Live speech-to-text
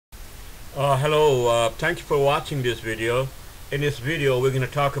Hello, thank you for watching this video. In this video we're going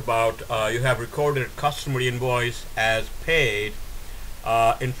to talk about you have recorded a customer invoice as paid.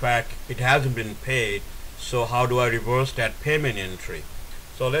 In fact, it hasn't been paid, so how do I reverse that payment entry?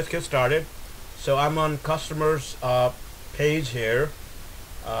 So let's get started. So I'm on customers page here.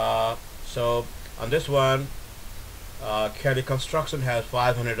 So on this one, Kelly Construction has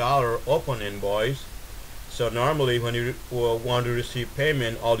 $500 open invoice. So normally when you want to receive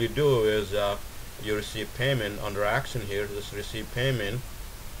payment, all you do is you receive payment under action here. Just receive payment.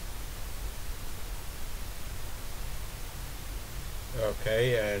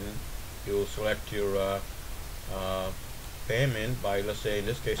 Okay, and you select your payment by, let's say in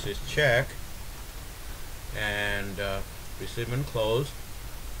this case is check, and receive and close.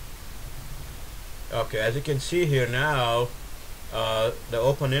 Okay, as you can see here now, the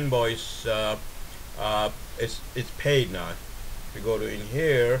open invoice it's paid now. If you go to in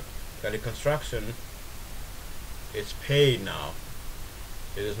here, Kelly Construction, it's paid now.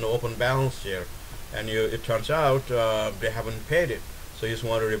 There is no open balance here, and it turns out they haven't paid it, so you just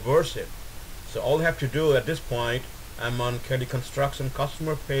want to reverse it. So all you have to do at this point, I'm on Kelly Construction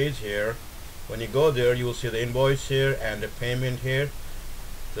customer page here. When you go there, you will see the invoice here and the payment here.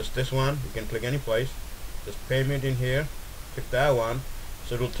 Just this one, you can click any place. Just payment in here, click that one.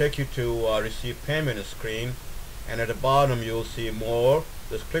 So it will take you to receive payment screen, and at the bottom you will see more.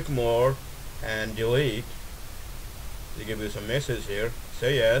 Just click more and delete. They give you some message here.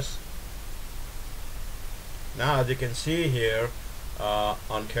 Say yes. Now as you can see here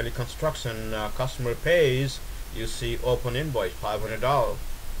on Kelly Construction customer page, you see open invoice $500,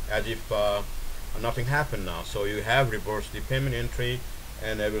 as if nothing happened now. So you have reversed the payment entry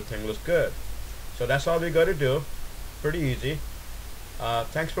and everything looks good. So that's all we got to do. Pretty easy.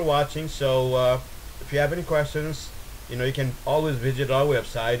 Thanks for watching. So if you have any questions, you can always visit our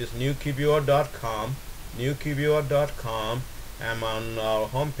website. It's newqvr.com. I'm on our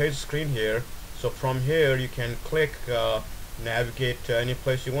home page screen here. So from here you can click navigate to any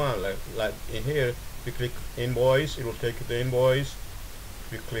place you want. Like in here, if you click invoice, it will take you to invoice.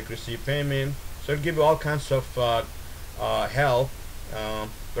 If you click receive payment, so it'll give you all kinds of help,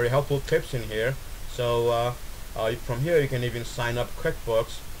 very helpful tips in here. So from here you can even sign up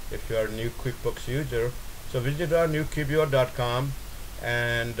QuickBooks if you are a new QuickBooks user. So visit our newqvr.com,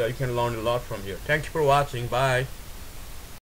 and you can learn a lot from here. Thank you for watching. Bye.